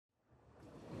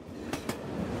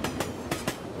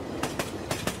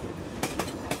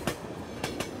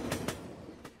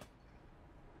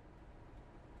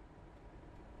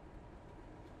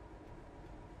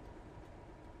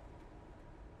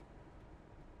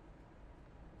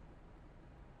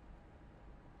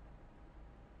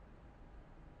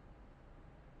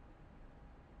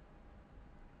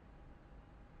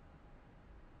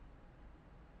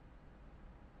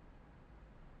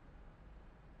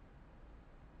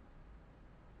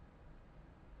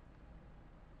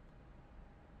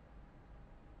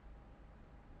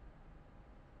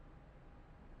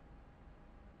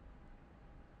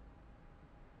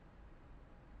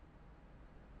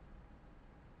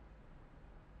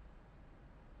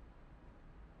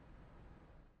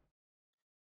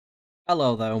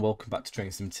Hello there and welcome back to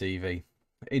Train Sim TV.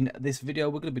 In this video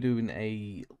we're going to be doing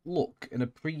a look and a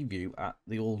preview at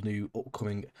the all new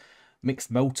upcoming mixed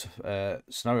motor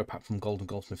scenario pack from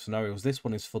Goldsmith Scenarios. This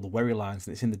one is for the Wherry Lines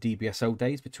and it's in the DBSO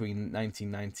days between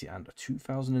 1990 and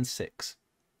 2006.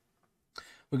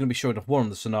 We're going to be showing off one of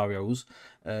the scenarios,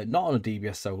 not on a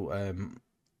DBSO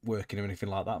working or anything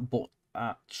like that, but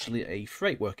actually a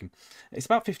freight working. It's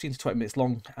about 15 to 20 minutes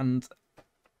long, and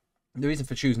the reason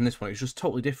for choosing this one is just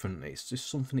totally different. It's just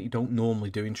something that you don't normally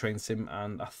do in Train Sim,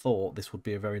 and I thought this would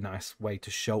be a very nice way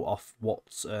to show off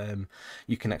what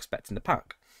you can expect in the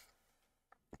pack.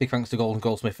 Big thanks to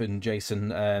Goldsmith and Jason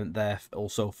there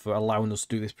also for allowing us to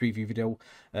do this preview video.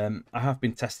 I have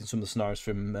been testing some of the scenarios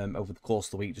from over the course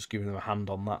of the week, just giving them a hand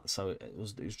on that. So it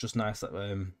was just nice that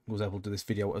I was able to do this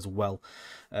video as well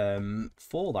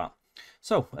for that.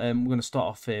 So we're going to start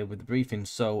off here with the briefing.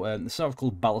 So the scenario is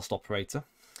called Ballast Operator,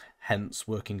 hence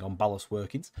working on ballast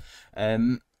workings.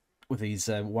 With these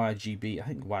YGB, I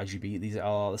think YGB, these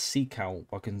are the C-Cow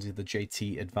wagons, the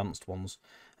JT advanced ones.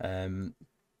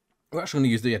 We're actually going to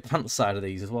use the advanced side of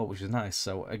these as well, which is nice.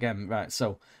 So again, right,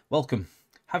 so welcome.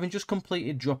 Having just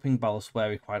completed dropping ballast where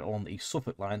required along the East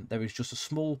Suffolk line, there is just a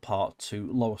small part to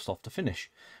Lowestoft to finish.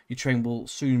 Your train will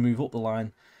soon move up the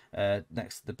line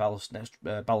next to the ballast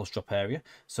drop area,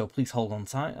 so please hold on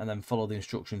tight and then follow the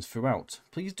instructions throughout.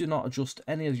 Please do not adjust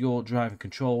any of your driving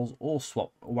controls or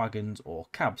swap wagons or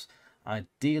cabs.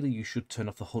 Ideally you should turn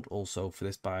off the HUD also for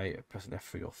this by pressing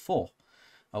F3 or 4.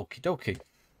 Okie dokie.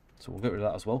 So we'll get rid of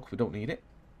that as well because we don't need it.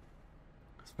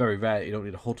 It's very rare that you don't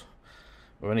need a HUD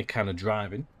or any kind of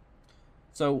driving.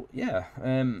 So yeah,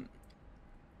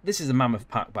 this is a mammoth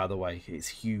pack, by the way. It's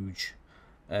huge.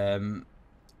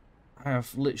 I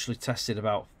have literally tested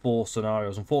about 4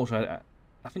 scenarios. Unfortunately,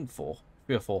 I think 3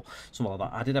 or 4, something like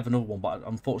that. I did have another one, but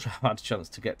unfortunately I haven't had a chance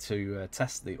to get to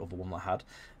test the other one that I had.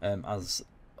 As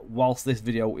whilst this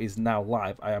video is now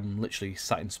live, I am literally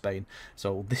sat in Spain.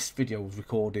 So this video was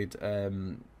recorded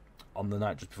on the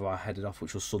night just before I headed off,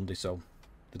 which was Sunday, so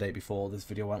the day before this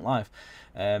video went live.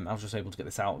 I was just able to get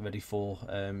this out ready for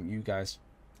you guys.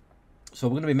 So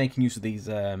we're going to be making use of these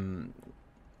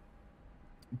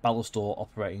ballast door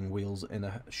operating wheels in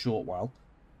a short while.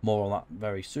 More on that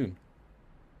very soon.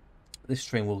 This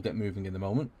train will get moving in the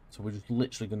moment, so we're just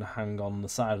literally going to hang on the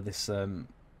side of this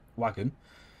wagon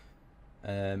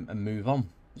and move on.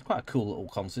 It's quite a cool little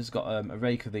concept. It's got a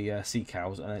rake of the sea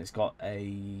cows, and it's got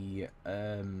a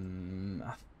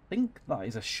I think that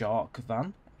is a shark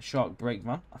brake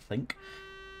van, I think.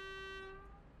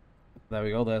 There we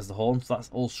go, there's the horn. So that's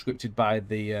all scripted by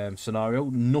the scenario.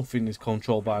 Nothing is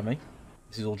controlled by me.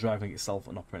 This is all driving itself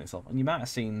and operating itself. And you might have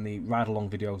seen the ride-along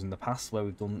videos in the past where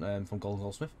we've done from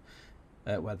Goldsmith,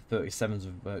 where the 37s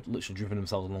have literally driven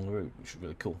themselves along the route, which is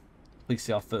really cool. Please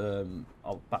see our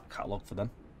back catalogue for them.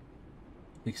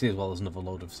 You can see as well there's another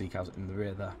load of sea cows in the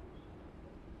rear there.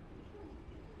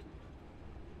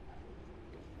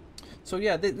 So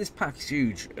yeah, this pack is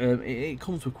huge. It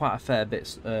comes with quite a fair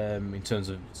bit in terms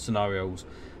of scenarios.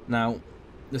 Now,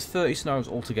 there's 30 scenarios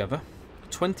altogether.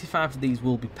 25 of these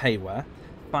will be payware.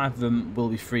 5 of them will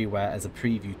be freeware as a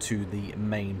preview to the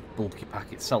main bulky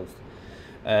pack itself.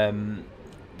 The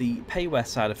payware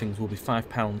side of things will be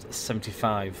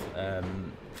 £5.75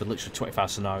 for literally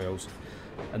 25 scenarios.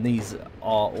 And these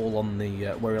are all on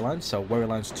the Wherry Lines, so Wherry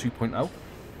Lines 2.0.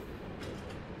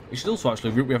 We should also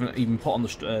actually, we haven't even put on the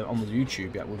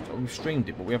YouTube yet. We've streamed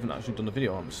it, but we haven't actually done a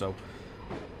video on it, so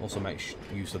also make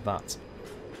use of that.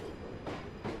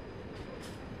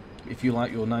 If you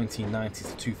like your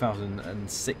 1990s to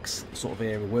 2006 sort of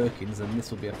era workings, then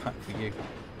this will be a pack for you.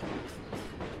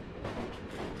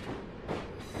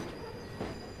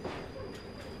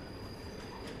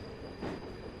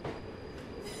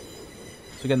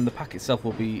 So again, the pack itself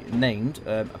will be named,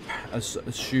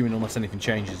 assuming unless anything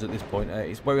changes at this point,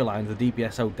 it's Wherry Lines, the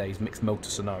DBSO Days Mixed Motor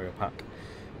Scenario Pack.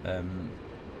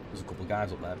 There's a couple of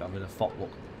guys up there, but I'm in a fop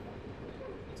look.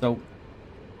 So,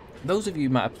 those of you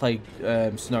who might have played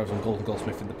scenarios on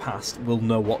Goldsmith in the past will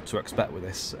know what to expect with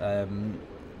this.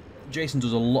 Jason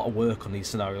does a lot of work on these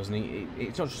scenarios, and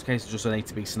it's not just a case of just an A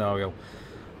to B scenario.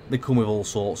 They come with all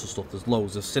sorts of stuff. There's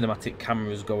loads of cinematic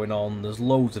cameras going on. There's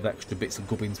loads of extra bits of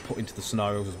gubbins put into the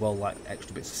scenarios as well, like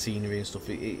extra bits of scenery and stuff.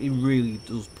 It really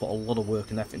does put a lot of work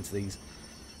and effort into these.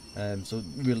 So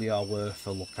really are worth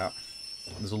a look at.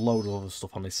 There's a load of other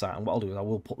stuff on his site, and what I'll do is I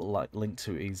will put the link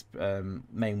to his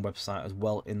main website as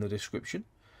well in the description.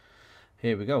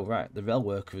 Here we go. Right, the rail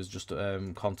worker has just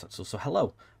contacted us. So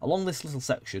hello. Along this little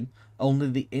section, only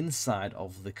the inside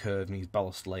of the curve needs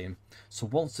ballast laying. So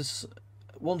once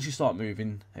once you start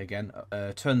moving again,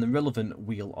 turn the relevant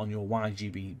wheel on your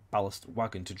YGB ballast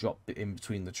wagon to drop it in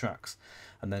between the tracks,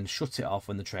 and then shut it off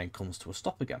when the train comes to a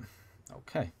stop again.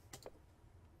 Okay.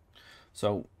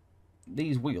 So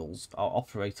these wheels are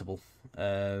operatable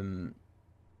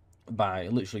by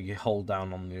literally you hold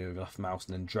down on the left mouse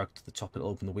and then drag to the top. It'll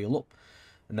open the wheel up,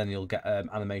 and then you'll get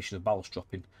animation of ballast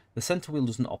dropping. The centre wheel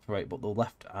doesn't operate, but the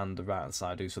left and the right hand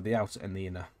side do, so the outer and the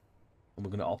inner. And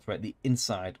we're going to operate the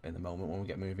inside in the moment when we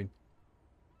get moving.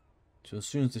 So as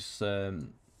soon as this, there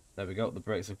we go, the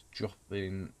brakes are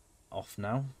dropping off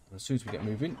now. As soon as we get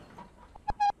moving,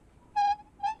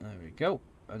 there we go,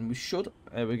 and we should.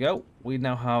 There we go. We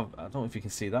now have. I don't know if you can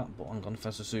see that, but hang on. If I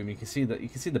assume you can see that, you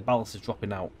can see the ballast is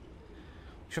dropping out,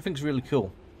 which I think is really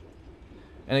cool.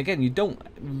 And again, you don't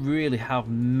really have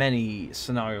many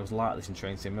scenarios like this in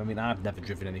train sim. I mean, I've never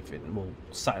driven anything. Well,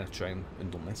 sat in a train and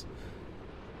done this.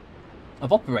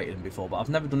 I've operated them before, but I've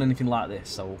never done anything like this,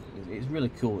 so it's really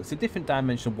cool. It's a different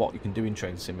dimension of what you can do in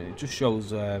train sim, and it just shows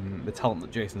the talent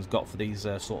that Jason's got for these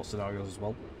sort of scenarios as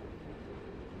well.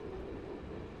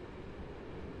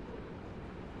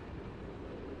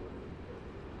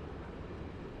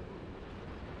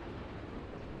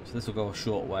 So this will go a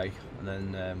short way, and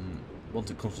then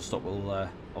once it comes to stop, we'll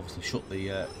obviously shut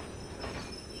the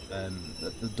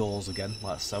doors again,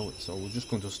 like so. So we're just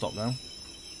going to stop now.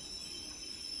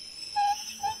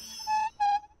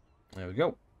 There we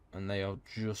go, and they are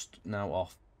just now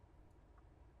off.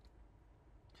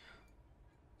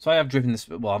 So I have driven this,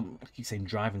 well, I keep saying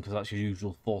driving because that's your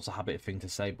usual force of habit thing to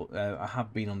say, but I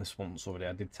have been on this once already.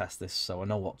 I did test this, so I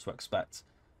know what to expect.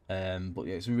 But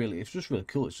yeah, it's just really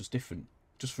cool. It's just different,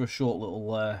 just for a short little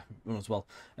run as well.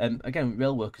 Again,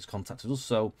 rail workers contacted us,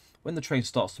 so when the train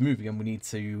starts to move again, we need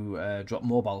to drop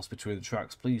more ballast between the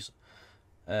tracks, please,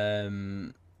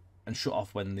 and shut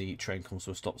off when the train comes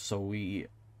to a stop. So we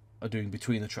are doing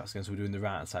between the tracks again, so we're doing the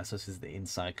right hand side, so this is the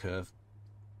inside curve.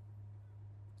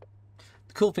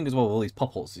 The cool thing as well with all these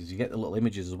pop-ups is you get the little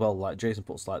images as well, like Jason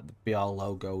puts like the BR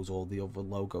logos or the other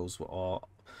logos, or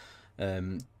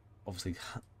obviously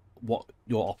what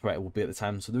your operator will be at the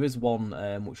time. So there is one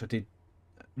which I did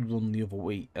run the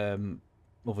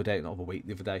other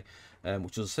day,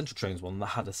 which was a Central Trains one that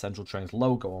had a Central Trains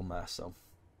logo on there, so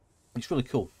it's really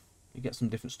cool. You get some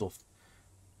different stuff.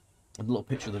 A little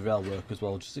picture of the rail work as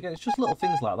well. Just again, it's just little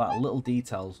things like that, little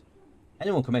details.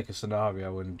 Anyone can make a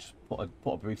scenario and just put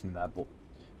a brief in there, but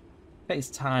it takes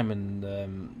time and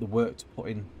the work to put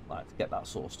in, like, to get that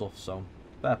sort of stuff. So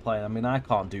fair play. I mean, I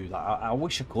can't do that. I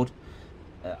wish I could.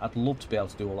 I'd love to be able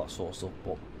to do all that sort of stuff,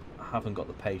 but I haven't got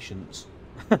the patience.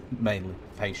 Mainly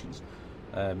patience,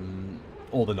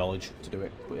 or the knowledge to do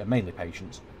it. But yeah, mainly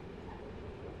patience.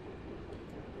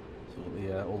 So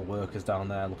all the workers down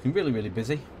there looking really, really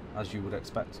busy, as you would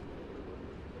expect.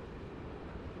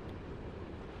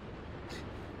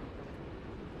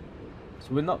 So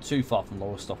we're not too far from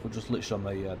lower stop. We're just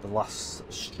literally on the last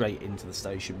straight into the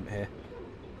station here.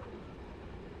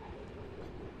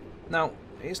 Now,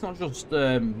 it's not just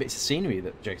bits of scenery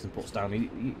that Jason puts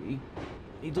down.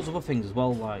 He does other things as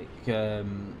well. Like I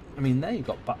mean, there you've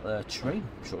got back the train,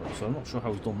 sure. So I'm not sure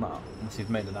how he's done that, unless he's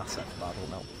made an asset for that. I don't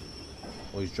know.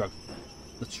 Or he's dragged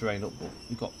the train up, but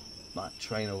you've got like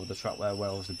train over the track where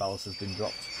obviously ballast has been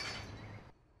dropped.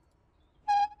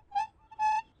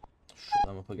 Shut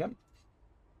them up again.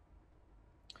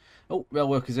 Oh, rail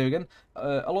workers here again.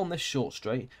 Along this short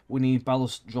straight, we need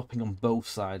ballast dropping on both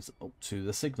sides up to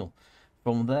the signal.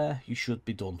 From there, you should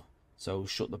be done. So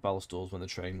shut the ballast doors when the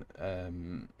train.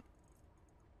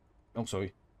 Oh,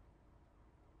 sorry.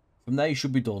 From there, you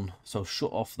should be done. So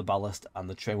shut off the ballast, and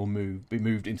the train will be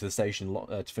moved into the station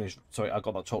to finish. Sorry, I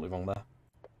got that totally wrong there.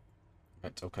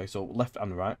 Right, okay, so left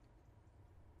and right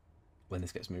when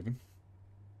this gets moving.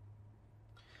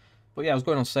 But yeah, I was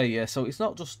going on to say, yeah, so it's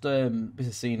not just bits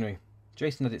of scenery.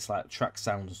 Jason edits like track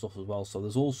sounds and stuff as well, so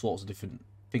there's all sorts of different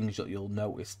things that you'll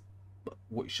notice,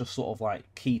 which are sort of like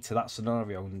key to that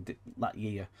scenario and that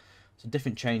year. So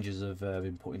different changes have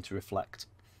been put in to reflect,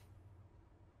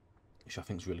 which I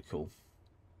think is really cool.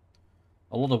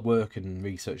 A lot of work and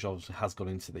research obviously has gone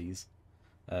into these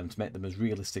to make them as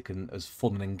realistic and as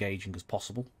fun and engaging as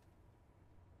possible.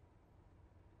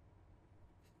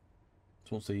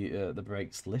 So once the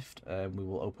brakes lift, we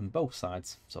will open both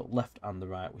sides, so left and the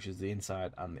right, which is the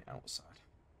inside and the outside.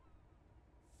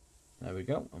 There we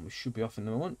go, and we should be off in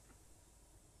a moment.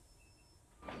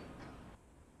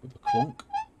 With a clunk.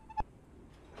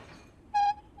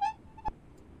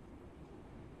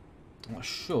 And that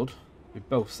should be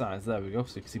both sides. There we go.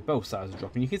 So you can see both sides are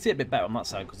dropping. You can see it a bit better on that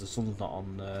side because the sun's not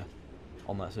on there,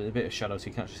 so there's a bit of shadow, so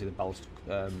you can actually see the ballast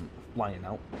flying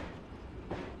out.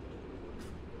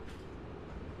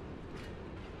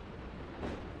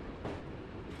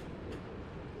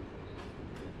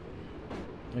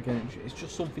 Again, it's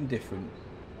just something different,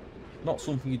 not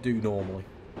something you do normally.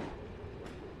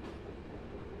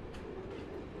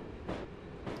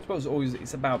 I suppose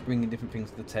it's about bringing different things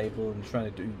to the table and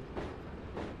trying to do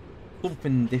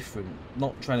something different,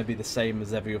 not trying to be the same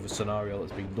as every other scenario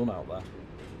that's been done out there.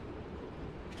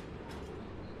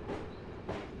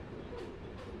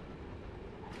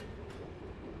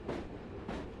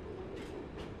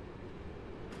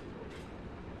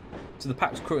 So the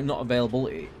pack's currently not available.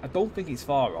 I don't think it's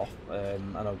far off. I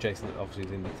know Jason obviously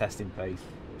is in the testing phase,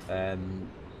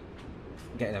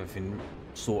 getting everything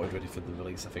sorted ready for the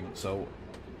release, I think. So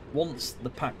once the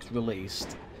pack's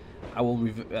released, I will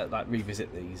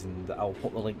revisit these, and I'll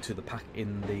put the link to the pack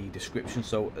in the description.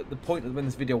 So at the point when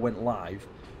this video went live,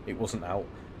 it wasn't out.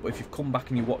 But if you've come back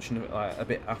and you're watching it a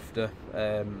bit after,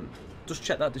 just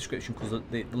check that description, because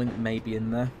the link may be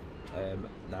in there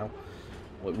now.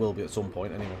 Well, it will be at some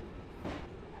point anyway.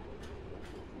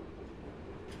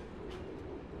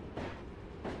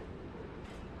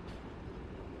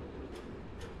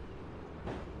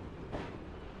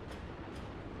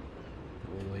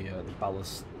 The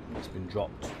ballast that's been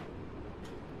dropped,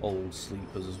 old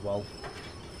sleepers as well.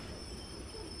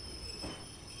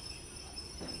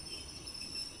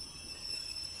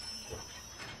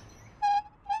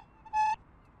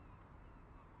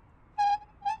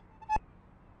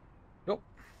 Yep.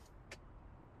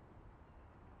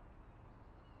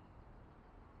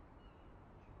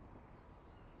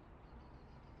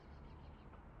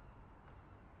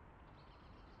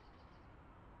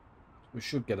 We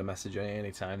should get a message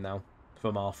any time now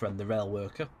from our friend the rail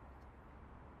worker.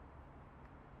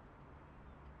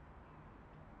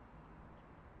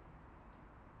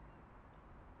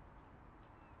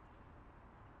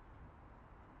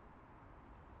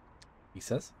 He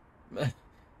says.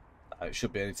 It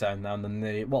should be any time now, and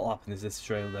then what'll happen is this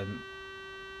trail then...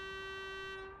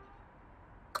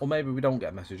 Or maybe we don't get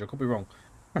a message, I could be wrong.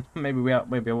 maybe I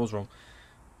was wrong.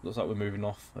 Looks like we're moving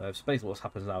off. So basically what's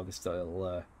happened now, this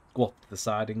will go up to the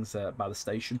sidings by the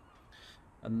station,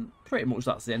 and pretty much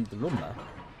that's the end of the run there.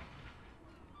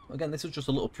 Again, this is just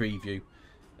a little preview,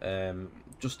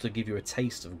 just to give you a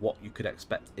taste of what you could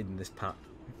expect in this pack.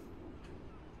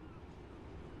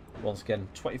 Once again,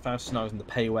 25 scenarios on the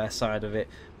payware side of it,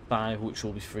 5 which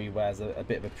will be freeware as a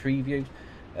bit of a preview,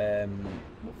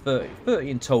 30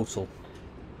 in total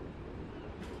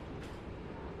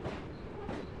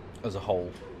as a whole.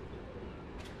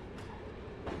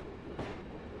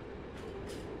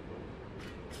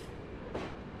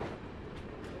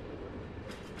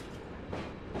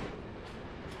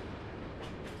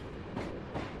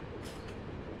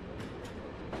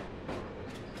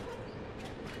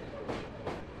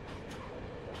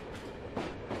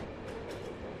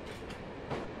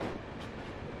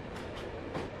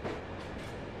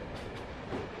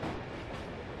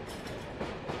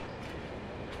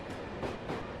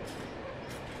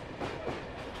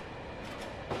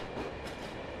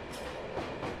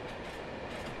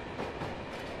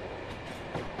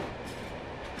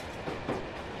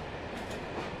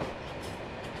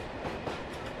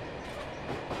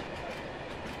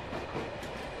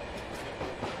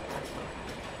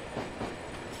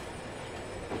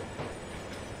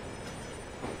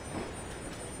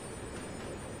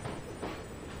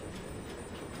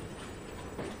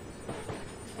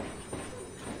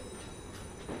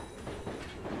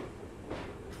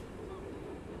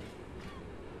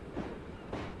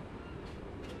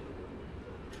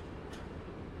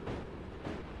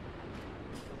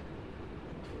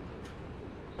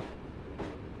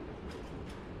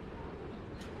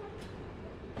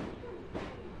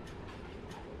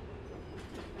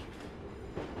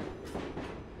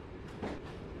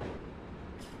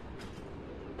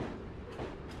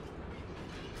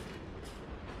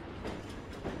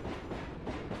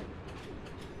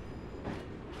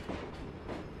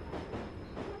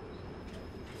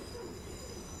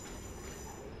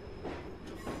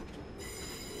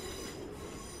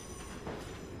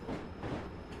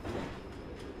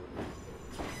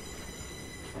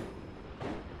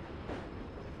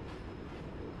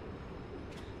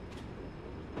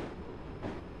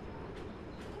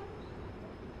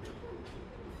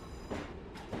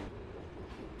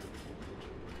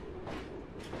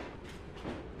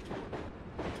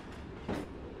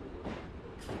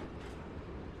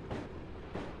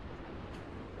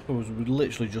 We're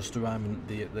literally just arriving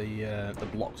at the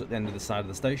blocks at the end of the side of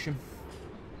the station.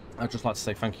 I'd just like to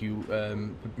say thank you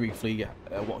for briefly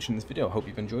watching this video. I hope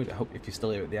you've enjoyed it. I hope if you're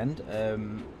still here at the end.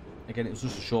 Again, it was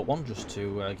just a short one, just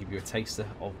to give you a taster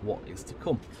of what is to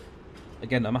come.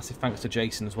 Again, a massive thanks to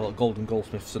Jason as well at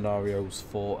Goldsmith Scenarios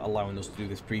for allowing us to do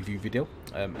this preview video.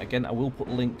 Again, I will put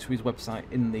a link to his website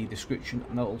in the description,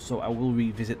 and also I will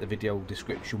revisit the video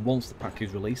description once the pack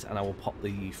is released, and I will pop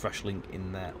the fresh link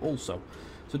in there also.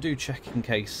 So do check in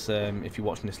case if you're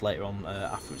watching this later on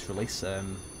after its release,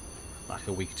 like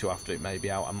a week or two after it may be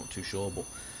out, I'm not too sure, but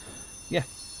yeah,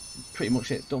 pretty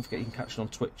much it. Don't forget you can catch it on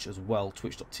Twitch as well,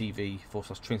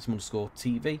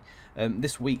 twitch.tv/Trainsim_TV.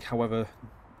 This week, however,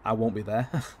 I won't be there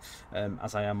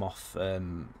as I am off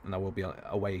and I will be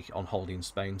away on holiday in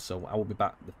Spain, so I will be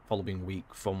back the following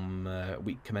week from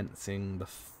week commencing the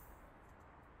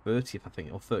 30th, I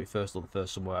think, or 31st or the 1st,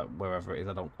 somewhere, wherever it is,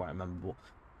 I don't quite remember,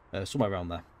 but somewhere around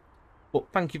there.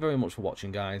 But thank you very much for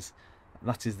watching, guys.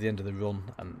 That is the end of the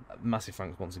run, and massive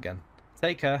thanks once again.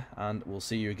 Take care, and we'll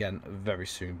see you again very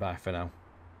soon. Bye for now.